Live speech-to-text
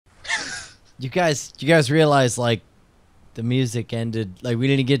You guys realize, like, the music ended. Like, we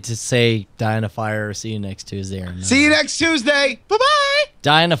didn't get to say "Die in a Fire" or "See you next Tuesday" or no. See you next Tuesday. Bye-bye.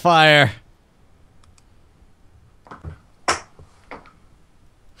 Die in a Fire.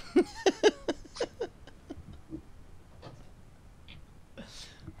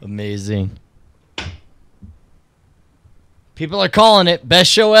 Amazing. People are calling it best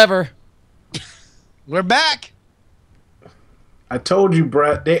show ever. We're back. I told you,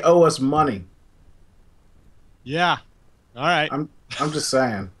 Brett. They owe us money. Yeah. All right. I'm just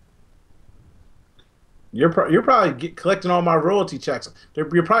saying. You're probably collecting all my royalty checks.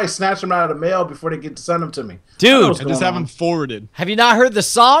 You're probably snatching them out of the mail before they get to send them to me. Dude, I just have them forwarded. have you not heard the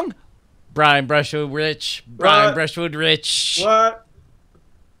song? Brian Brushwood Rich. Brian Brushwood Rich. What?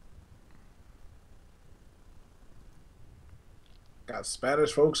 Got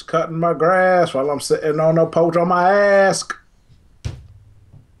Spanish folks cutting my grass while I'm sitting on a porch on my ass.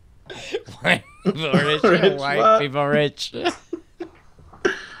 White people rich. Rich, White what? people rich.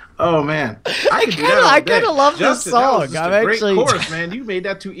 Oh man, I kind of love this Justin, that was song. just I'm a great actually. chorus, man. You made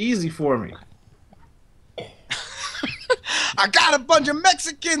that too easy for me. I got a bunch of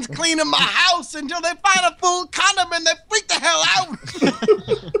Mexicans cleaning my house until they find a full condom and they freak the hell out.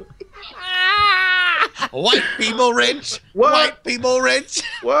 White people rich. What? White people rich.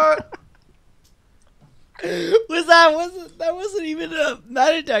 What? That wasn't even a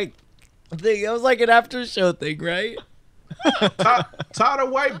Night Attack thing. That was like an after show thing, right? Tired of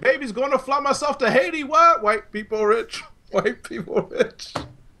white babies going to fly myself to Haiti. What? White people rich. White people rich.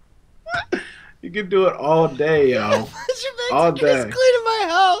 You can do it all day, yo. All day. Mexicans cleaning my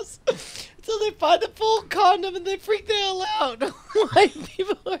house until they find the full condom and they freak the hell out. White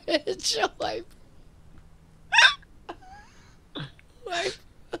people rich. White.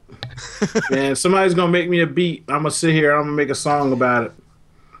 Man, somebody's gonna make me a beat. I'm gonna sit here. I'm gonna make a song about it.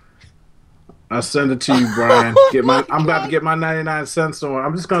 I'll send it to you, Brian. I'm about to get my 99 cents on.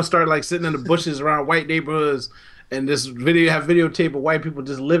 I'm just gonna start like sitting in the bushes around white neighborhoods and this videotape of white people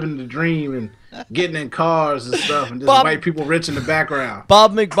just living the dream and getting in cars and stuff, and just white people rich in the background.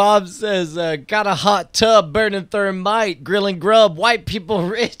 Bob McBob says, got a hot tub, burning thermite, grilling grub, white people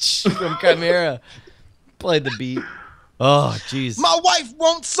rich from Chimera. Play the beat. Oh, jeez. My wife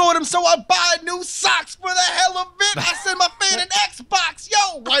won't sort them, so I buy new socks for the hell of it. I send my fan an Xbox.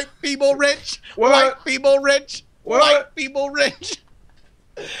 Yo, white people rich. What? White people rich. What? White people rich.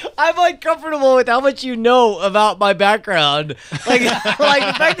 I'm like comfortable with how much you know about my background. Like the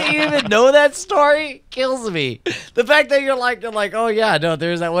fact that you even know that story kills me. The fact that you're like, oh yeah, no,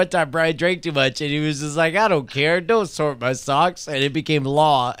 there's that one time Brian drank too much and he was just like, I don't care, don't sort my socks, and it became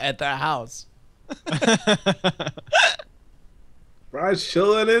law at the house. Brian's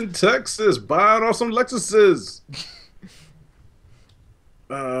chilling in Texas, buying on some Lexuses.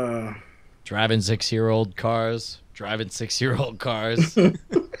 Driving 6-year-old cars.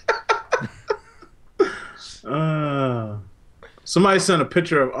 Somebody sent a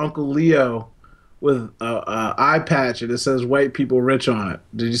picture of Uncle Leo with an eye patch and it says white people rich on it.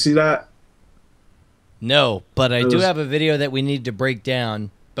 Did you see that? No, but I do have a video that we need to break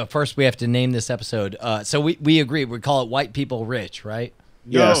down. But first we have to name this episode. So we agree. We call it White People Rich, right?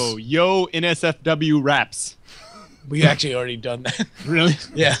 Yes. Yo, NSFW raps. We actually already done that. Really?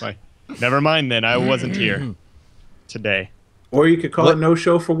 Yeah. Fine. Never mind then. I wasn't here today. Or you could call it No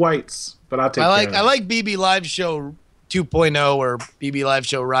Show for Whites. But I'll take care of it. I like BB Live Show 2.0 or BB Live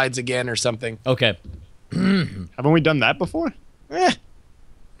Show Rides Again or something. Okay. Haven't we done that before?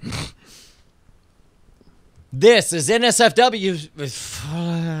 This is NSFW.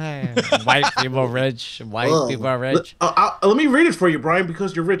 White people rich. White people are rich. Let me read it for you, Brian,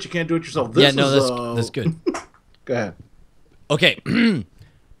 because you're rich. You can't do it yourself. That's good. Go ahead. Okay.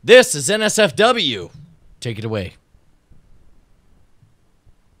 This is NSFW. Take it away.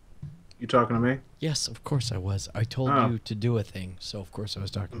 You talking to me? Yes, of course I was. I told you to do a thing, so of course I was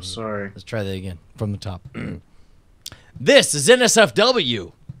talking to you. Sorry. Let's try that again from the top. This is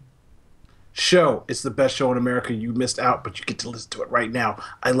NSFW. Show. It's the best show in America. You missed out, but you get to listen to it right now.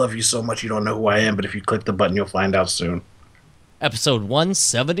 I love you so much you don't know who I am, but if you click the button, you'll find out soon. Episode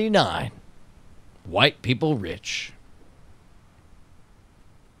 179. White People Rich.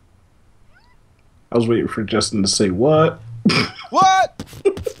 I was waiting for Justin to say what? What?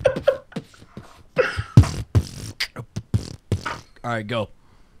 All right, go.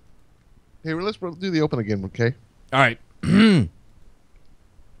 Hey, well, let's do the open again, okay? All right.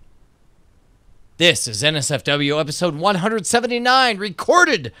 This is NSFW episode 179,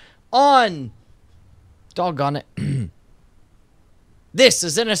 recorded on... Doggone it. This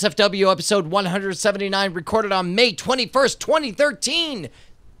is NSFW episode 179, recorded on May 21st, 2013.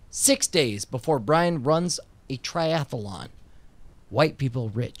 6 days before Brian runs a triathlon. White people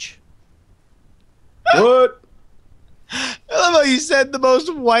rich. What? I love how you said the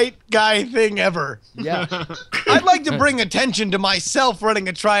most white guy thing ever. Yeah. I'd like to bring attention to myself running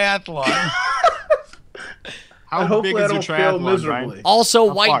a triathlon. How big Hopefully I is your don't fail triathlon, miserably. Brian? Also,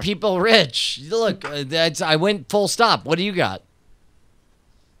 How white far? people rich. Look, I went full stop. What do you got?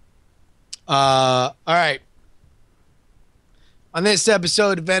 All right. On this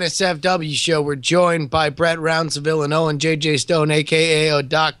episode of Nsfw Show, we're joined by Brett Rounds of Illinois and JJ Stone, a.k.a. O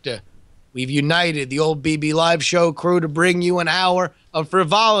Doctor. We've united the old BB Live Show crew to bring you an hour of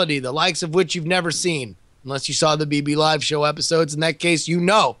frivolity, the likes of which you've never seen. Unless you saw the BB Live Show episodes. In that case, you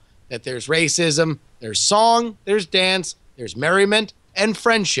know that there's racism, there's song, there's dance, there's merriment, and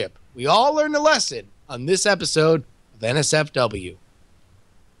friendship. We all learned a lesson on this episode of Nsfw.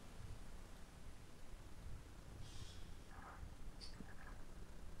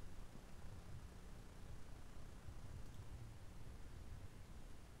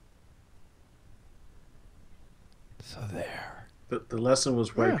 So there. The lesson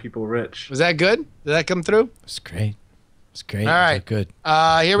was white people rich. Was that good? Did that come through? It's great. It's great. All right. Good.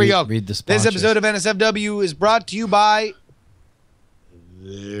 Here we go. Read the This sponsors. episode of NSFW is brought to you by...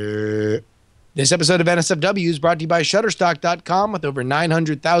 This episode of NSFW is brought to you by Shutterstock.com. With over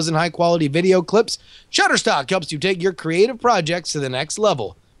 900,000 high-quality video clips, Shutterstock helps you take your creative projects to the next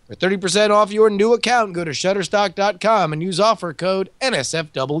level. For 30% off your new account, go to Shutterstock.com and use offer code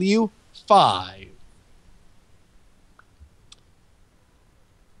NSFW5.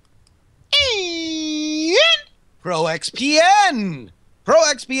 ProXPN.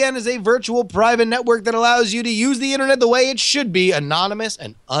 ProXPN is a virtual private network that allows you to use the internet the way it should be, anonymous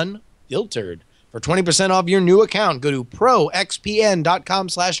and unfiltered. For 20% off your new account, go to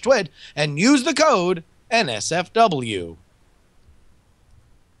proxpn.com/twit and use the code NSFW.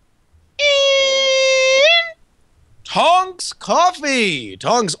 Tonks Coffee.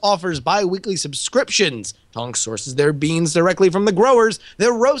 Tonks offers bi-weekly subscriptions. Tonks sources their beans directly from the growers.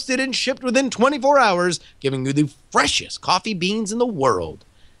 They're roasted and shipped within 24 hours, giving you the freshest coffee beans in the world.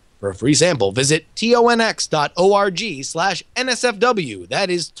 For a free sample, visit tonx.org/NSFW. That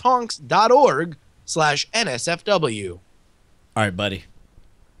is tonks.org/NSFW. All right, buddy.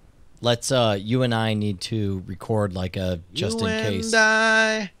 Let's you and I need to record like a just in case. You and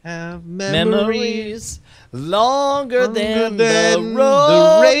I have memories longer than the the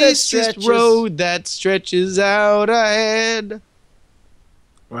road that racist stretches. road that stretches out ahead.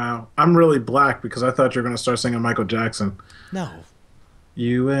 Wow. I'm really black because I thought you were going to start singing Michael Jackson. No.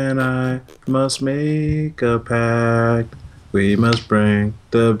 You and I must make a pact. We must bring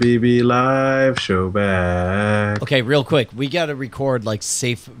the BB Live Show back. Okay, real quick. We got to record like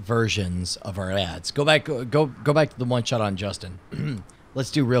safe versions of our ads. Go back to the one shot on Justin.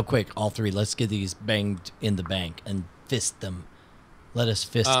 Let's do real quick all three. Let's get these banged in the bank and fist them. Let us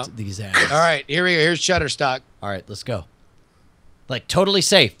fist these ads. All right, here we go. Here's Shutterstock. All right, let's go. Like totally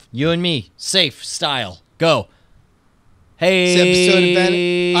safe. You and me, safe style. Go. Hey. This episode of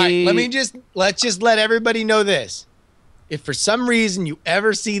all right, let's just let everybody know this. If for some reason you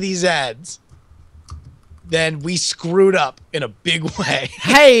ever see these ads, then we screwed up in a big way.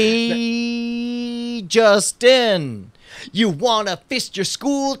 Hey, Justin, you want to fist your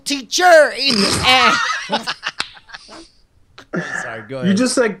school teacher in the ass? Sorry, go ahead. You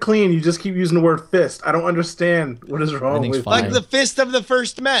just said clean. You just keep using the word fist. I don't understand what is wrong Everything's with fine. Like the fist of the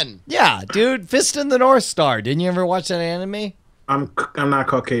first men. Yeah, dude, Fist in the North Star. Didn't you ever watch that anime? I'm not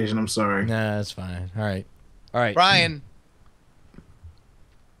Caucasian. I'm sorry. Nah, that's fine. All right. Brian,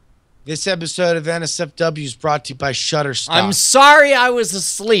 this episode of NSFW is brought to you by Shutterstock. I'm sorry I was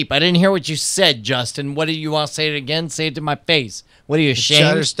asleep. I didn't hear what you said, Justin. What do you want to say it again? Say it to my face. What are you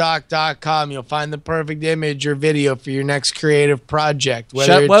ashamed? Shutterstock.com. You'll find the perfect image or video for your next creative project,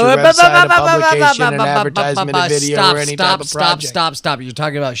 whether Shut- it's your website, a publication, an advertisement, a video, or any type of project. Stop. You're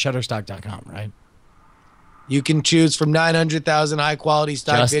talking about Shutterstock.com, right? You can choose from 900,000 high-quality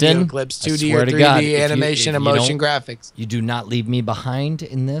stock Justin, video clips, I 2D swear or to 3D God, if you- animation, if and you motion don't- graphics. You do not leave me behind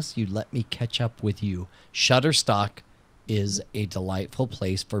in this. You let me catch up with you. Shutterstock is a delightful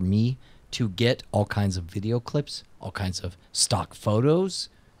place for me to get all kinds of video clips, all kinds of stock photos,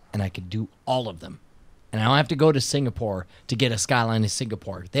 and I can do all of them. And I don't have to go to Singapore to get a skyline of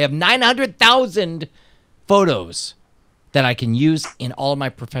Singapore. They have 900,000 photos that I can use in all of my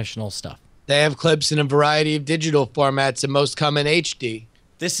professional stuff. They have clips in a variety of digital formats and most come in HD.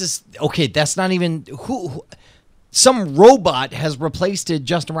 This is okay. That's not even who some robot has replaced it.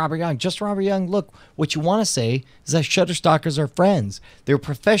 Justin Robert Young. Justin Robert Young. Look, what you want to say is that Shutterstockers are friends. They're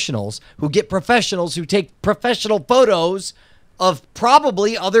professionals who get professionals who take professional photos of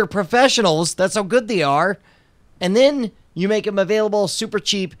probably other professionals. That's how good they are. And then you make them available super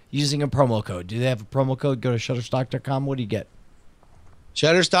cheap using a promo code. Do they have a promo code? Go to Shutterstock.com. What do you get?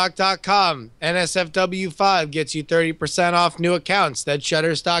 Shutterstock.com. NSFW5 gets you 30% off new accounts. That's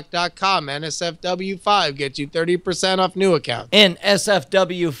Shutterstock.com. NSFW5 gets you 30% off new accounts. And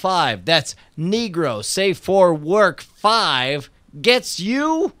SFW5, that's Negro Safe for Work 5, gets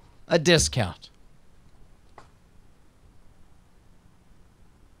you a discount.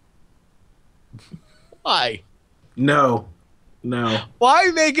 Why? No.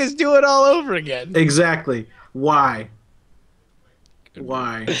 Why make us do it all over again? Exactly. Why?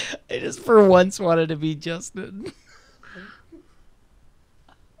 Why? I just for once wanted to be Justin.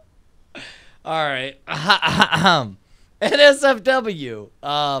 All right. NSFW.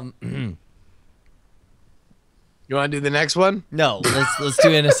 You want to do the next one? No, let's do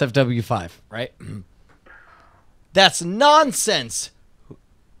NSFW 5, right? That's nonsense.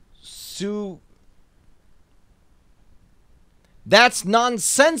 That's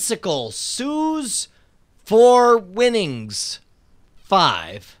nonsensical. Sues for winnings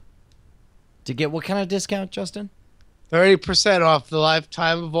 5. To get what kind of discount, Justin? 30% off the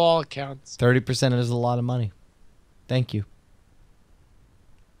lifetime of all accounts. 30% is a lot of money. Thank you.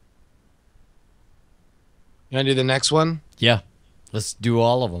 You want to do the next one? Yeah. Let's do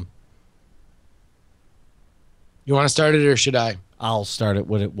all of them. You want to start it or should I? I'll start it.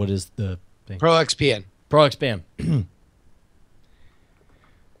 What is the thing? ProXPN. ProXPN.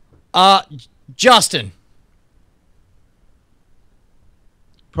 Justin.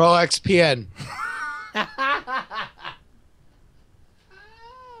 ProXPN.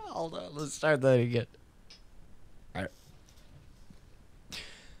 Hold on. Let's start that again. All right.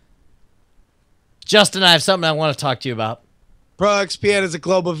 Justin, I have something I want to talk to you about. ProXPN is a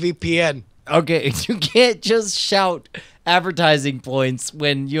global VPN. Okay, you can't just shout advertising points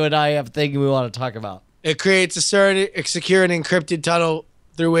when you and I have things we want to talk about. It creates a secure and encrypted tunnel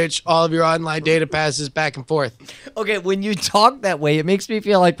through which all of your online data passes back and forth. Okay, when you talk that way, it makes me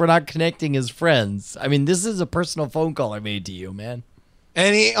feel like we're not connecting as friends. I mean, this is a personal phone call I made to you, man.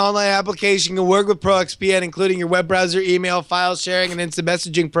 Any online application can work with ProXPN, including your web browser, email, file sharing, and instant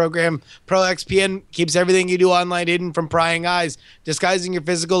messaging program. ProXPN keeps everything you do online hidden from prying eyes, disguising your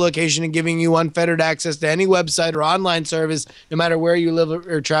physical location and giving you unfettered access to any website or online service, no matter where you live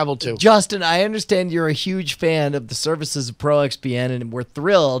or travel to. Justin, I understand you're a huge fan of the services of ProXPN, and we're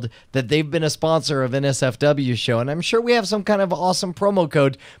thrilled that they've been a sponsor of NSFW show, and I'm sure we have some kind of awesome promo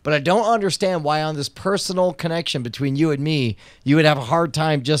code, but I don't understand why on this personal connection between you and me, you would have a hard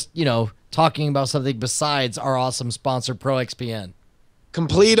time just, talking about something besides our awesome sponsor, ProXPN.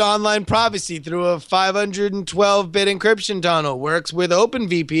 Complete online privacy through a 512-bit encryption tunnel. Works with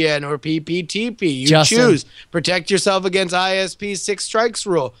OpenVPN or PPTP. You Justin. choose. Protect yourself against ISP's 6 strikes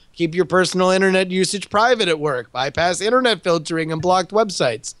rule. Keep your personal internet usage private at work. Bypass internet filtering and blocked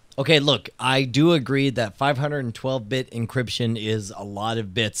websites. Okay, look, I do agree that 512-bit encryption is a lot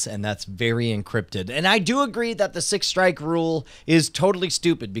of bits, and that's very encrypted. And I do agree that the 6-strike rule is totally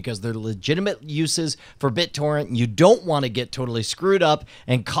stupid because they're legitimate uses for BitTorrent. You don't want to get totally screwed up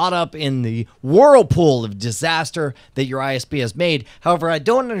and caught up in the whirlpool of disaster that your ISP has made. However, I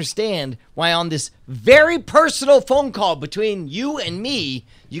don't understand why on this very personal phone call between you and me,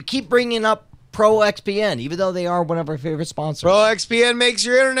 you keep bringing up ProXPN, even though they are one of our favorite sponsors. ProXPN makes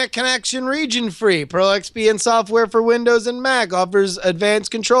your internet connection region-free. ProXPN software for Windows and Mac offers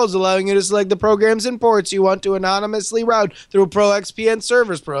advanced controls, allowing you to select the programs and ports you want to anonymously route through ProXPN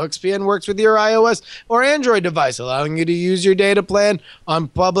servers. ProXPN works with your iOS or Android device, allowing you to use your data plan on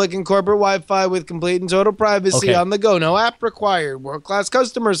public and corporate Wi-Fi with complete and total privacy on the go. No app required. World-class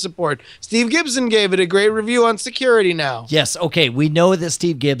customer support. Steve Gibson gave it a great review on Security Now. Yes, okay, we know that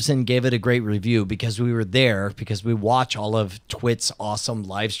Steve Gibson gave it a great review because we were there, because we watch all of Twit's awesome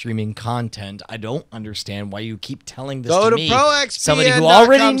live streaming content. I don't understand why you keep telling this to me. Somebody who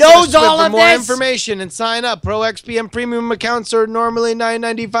already knows all of for more this. information and sign up. ProXPN premium accounts are normally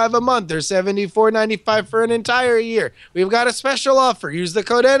 $9.95 a month or $74.95 for an entire year. We've got a special offer. Use the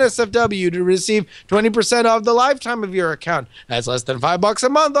code NSFW to receive 20% off the lifetime of your account. That's less than $5 a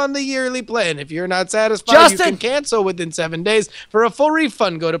month on the yearly plan. If you're not satisfied, Justin! you can cancel within 7 days. For a full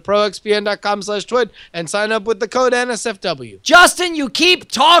refund, go to proxpn.com/twit and sign up with the code NSFW. Justin, you keep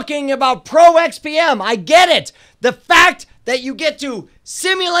talking about ProXPN. I get it. The fact that you get to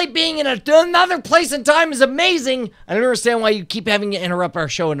simulate being in another place and time is amazing. I don't understand why you keep having to interrupt our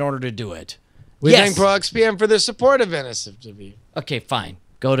show in order to do it. We thank ProXPN for their support of NSFW. Okay, fine.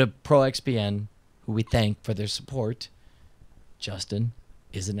 Go to ProXPN, who we thank for their support. Justin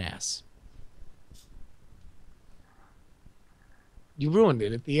is an ass. You ruined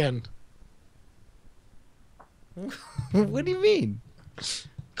it at the end. What do you mean?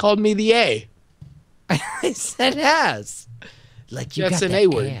 Called me the A. I said ass. Like you That's got an the A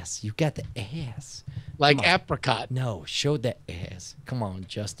word. ass. You got the ass. Like Come on. apricot. No, show the ass. Come on,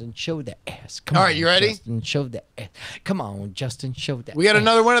 Justin. Show the ass. Come All on, right, you ready? Justin, show the ass. Come on, Justin. Show the We got ass.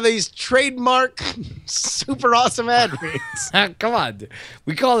 another one of these trademark super awesome ad reads. Come on. Dude.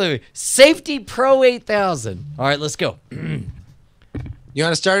 We call it Safety Pro 8000. All right, let's go. You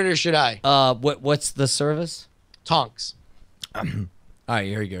want to start it or should I? What's the service? Tonks. All right,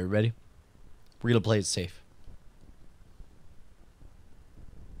 here you go. Ready? We're going to play it safe.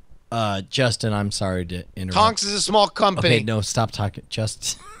 Justin, I'm sorry to interrupt. Tonks is a small company. Okay, no, stop talking.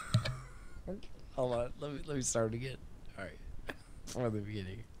 Just hold on. Let me start again. All right, from the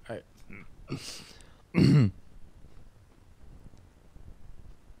beginning. All right.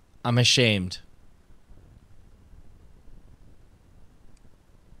 I'm ashamed.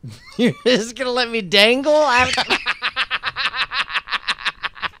 You're just gonna let me dangle?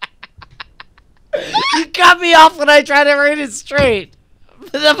 You cut me off when I try to read it straight.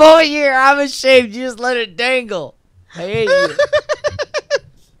 The whole year, I'm ashamed. You just let it dangle. I hate you.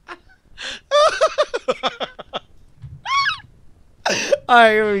 All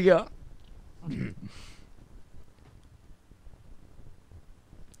right, here we go.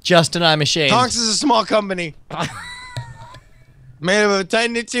 Justin, I'm ashamed. Tonks is a small company. Made up of a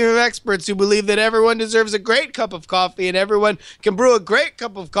tight-knit team of experts who believe that everyone deserves a great cup of coffee and everyone can brew a great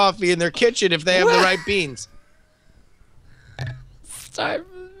cup of coffee in their kitchen if they have the right beans. Start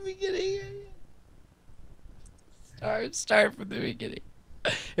from the beginning. Start from the beginning.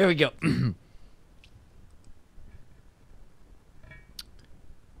 Here we go.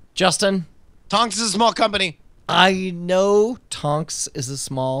 Justin, Tonks is a small company. I know Tonks is a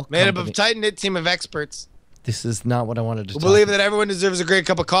small Made company. up of a tight-knit team of experts This is not what I wanted to who talk believe about. that everyone deserves a great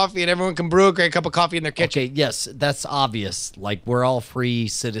cup of coffee and everyone can brew a great cup of coffee in their kitchen. Okay, yes, that's obvious. Like, we're all free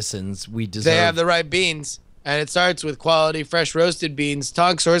citizens. We deserve... They have the right beans. And it starts with quality, fresh roasted beans.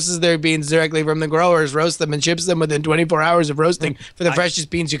 Tonks sources their beans directly from the growers, roasts them, and ships them within 24 hours of roasting for the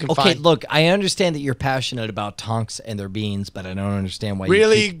freshest beans you can Okay, find. look, I understand that you're passionate about Tonks and their beans, but I don't understand why you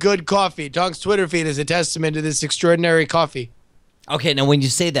Really keep... good coffee. Tonks Twitter feed is a testament to this extraordinary coffee. Okay, now when you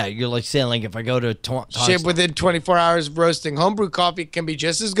say that, you're like saying, like, if I go to Tonks... Shipped within 24 hours of roasting. Homebrew coffee can be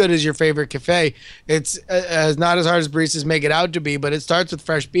just as good as your favorite cafe. It's not as hard as baristas make it out to be, but it starts with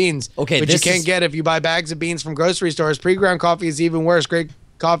fresh beans. Okay, which you this can't is- get if you buy bags of beans from grocery stores. Pre-ground coffee is even worse. Great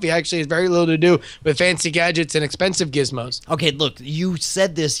coffee actually has very little to do with fancy gadgets and expensive gizmos. Okay, look, you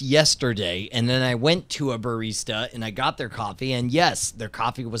said this yesterday, and then I went to a barista, and I got their coffee, and yes, their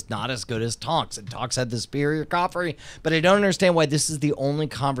coffee was not as good as Tonks, and Tonks had the superior coffee, but I don't understand why this is the only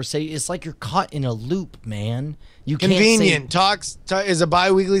conversation. It's like you're caught in a loop, man. You can't say... Convenient. Tonks is a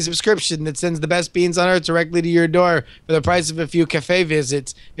bi-weekly subscription that sends the best beans on earth directly to your door for the price of a few cafe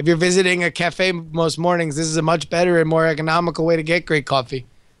visits. If you're visiting a cafe most mornings, this is a much better and more economical way to get great coffee.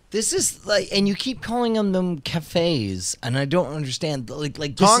 This is like, and you keep calling them cafes, and I don't understand. Like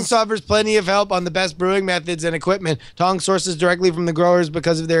this Tonks is, offers plenty of help on the best brewing methods and equipment. Tonks sources directly from the growers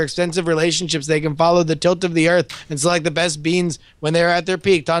because of their extensive relationships. They can follow the tilt of the earth and select the best beans when they are at their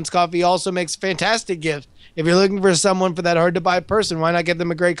peak. Tonks coffee also makes a fantastic gift. If you're looking for someone for that hard-to-buy person, why not get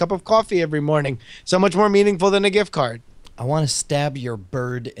them a great cup of coffee every morning? So much more meaningful than a gift card. I want to stab your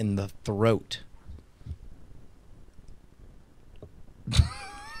bird in the throat.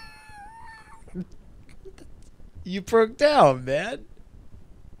 You broke down, man.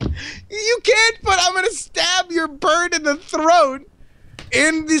 You can't put I'm going to stab your bird in the throat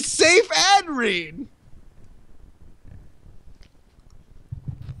in the safe ad read.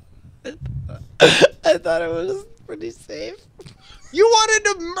 I thought it was pretty safe. You wanted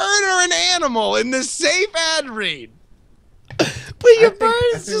to murder an animal in the safe ad read. But your bird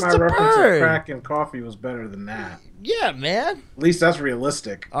is just my a reference bird. to crack and coffee was better than that. Yeah, man. At least that's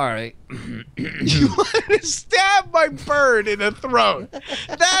realistic. All right. You wanted to stab my bird in the throat.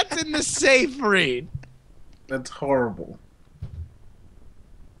 That's in the safe read. That's horrible.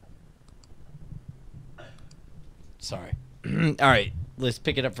 Sorry. All right. Let's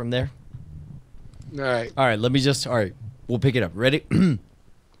pick it up from there. All right. All right. Let me just. All right. We'll pick it up. Ready?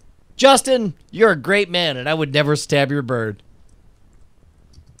 Justin, you're a great man, and I would never stab your bird.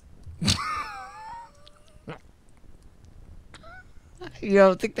 You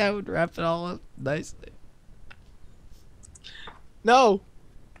don't think that would wrap it all up nicely? No.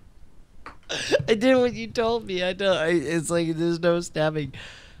 I did what you told me. I know. It's like there's no stabbing.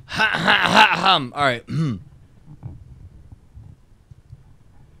 Ha ha ha hum. All right.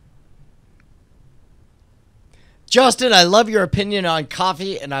 Justin, I love your opinion on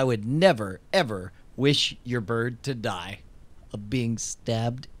coffee, and I would never, ever wish your bird to die of being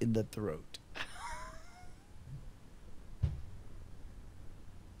stabbed in the throat.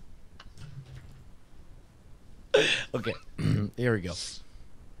 Okay, here we go.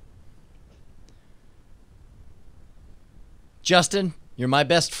 Justin, you're my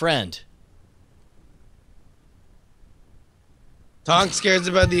best friend. Tonks cares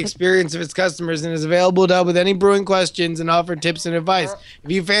about the experience of its customers and is available to help with any brewing questions and offer tips and advice. If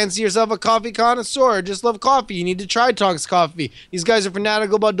you fancy yourself a coffee connoisseur or just love coffee, you need to try Tonks Coffee. These guys are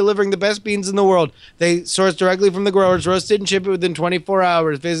fanatical about delivering the best beans in the world. They source directly from the growers, roast it and ship it within 24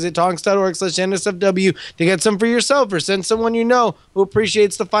 hours. Visit tonks.org/NSFW to get some for yourself or send someone you know who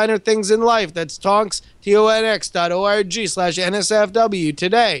appreciates the finer things in life. That's Tonks, TONX.org/NSFW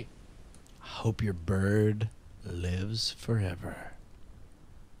today. Hope your bird lives forever.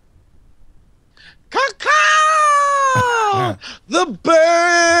 Caw-caw! The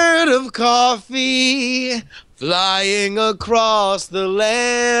bird of coffee flying across the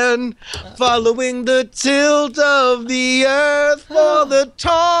land, following the tilt of the earth for the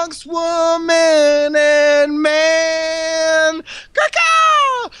Tonks woman and man.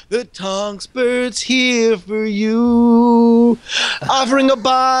 Caw-caw! The Tonks bird's here for you, offering a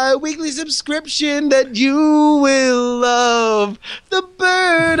bi-weekly subscription that you will love. The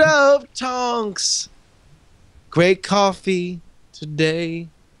bird of Tonks. Great coffee today.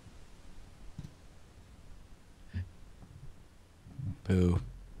 Boo.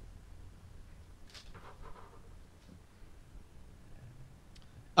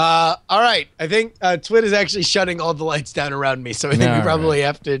 All right. I think Twit is actually shutting all the lights down around me, so I think we probably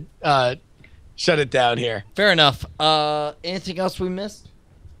have to shut it down here. Fair enough. Anything else we missed?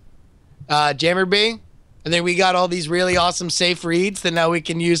 Jammer B, I think we got all these really awesome safe reads that now we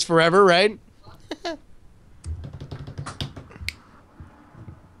can use forever, right?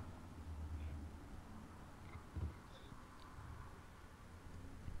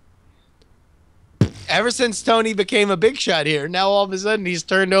 Ever since Tony became a big shot here, now all of a sudden he's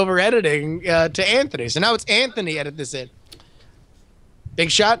turned over editing to Anthony. So now it's Anthony edit this in.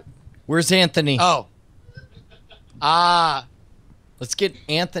 Big shot? Where's Anthony? Oh. Let's get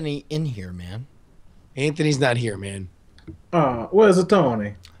Anthony in here, man. Anthony's not here, man. Where's the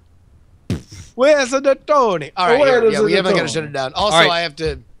Tony? Where's the Tony? All right, we haven't got to shut it down. Also, right.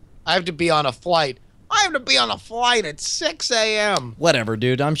 I have to be on a flight. I have to be on a flight at 6 a.m. Whatever,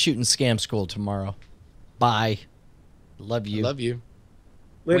 dude. I'm shooting Scam School tomorrow. Bye. Love you. Love you.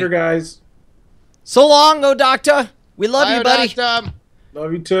 Later, guys. So long, oh doctor. We love Bye, you, buddy. Doctor.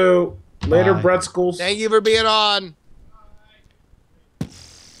 Love you too. Later, Bye. Brett Schools. Thank you for being on.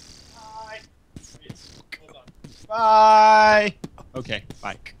 Bye. Okay,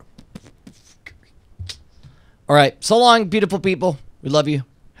 bye. All right. So long, beautiful people. We love you.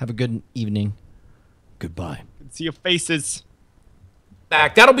 Have a good evening. Goodbye. See your faces.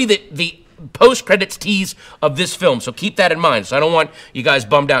 Back. That'll be the post-credits tease of this film, so keep that in mind. So I don't want you guys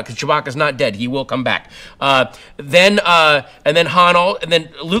bummed out because Chewbacca's not dead; he will come back. Then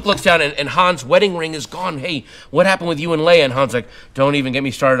Luke looks down and Han's wedding ring is gone. Hey, what happened with you and Leia? And Han's like, "Don't even get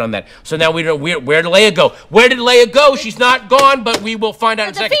me started on that." So now we don't. Where did Leia go? Where did Leia go? She's not gone, but we will find out in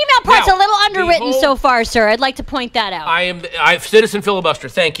a The second. female part's Now, a little underwritten the so whole- far, sir. I'd like to point that out. I'm citizen filibuster.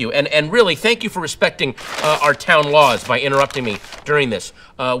 Thank you, and really thank you for respecting our town laws by interrupting me during this.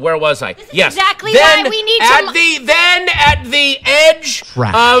 Where was I? This is yes. exactly then why we need at the edge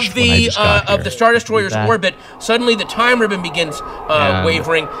Trash of when I just got the here. Star Destroyer's That- orbit, suddenly the time ribbon begins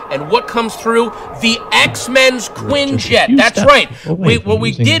wavering, and what comes through? The X-Men's Quinjet. few That's steps right. away What we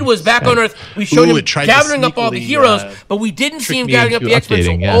using did was back on that. Earth, we showed Ooh, him it tried to gathering up all the sneakily, heroes, but we didn't see trick him me gathering up into the X-Men. So,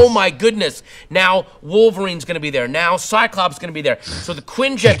 updating, yes. oh my goodness! Now Wolverine's going to be there. Now Cyclops is going to be there. So the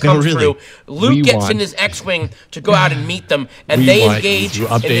Quinjet comes really. through. Luke We gets want- in his X-wing to go out and meet them, and We they want engage you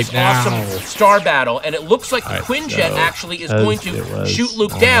in to this update now. awesome star battle. And it looks like the Alright, Quinjet so, actually is as going it to was shoot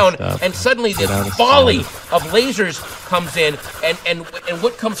Luke all down, messed up, and suddenly this get out of volley sight. of lasers comes in, and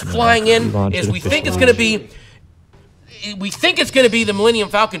what comes flying in launched is it we think it's officially. going to be. We think it's going to be the Millennium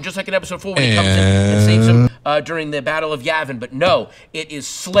Falcon, just like in Episode 4 when he comes in and saves him during the Battle of Yavin. But no, it is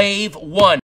Slave 1.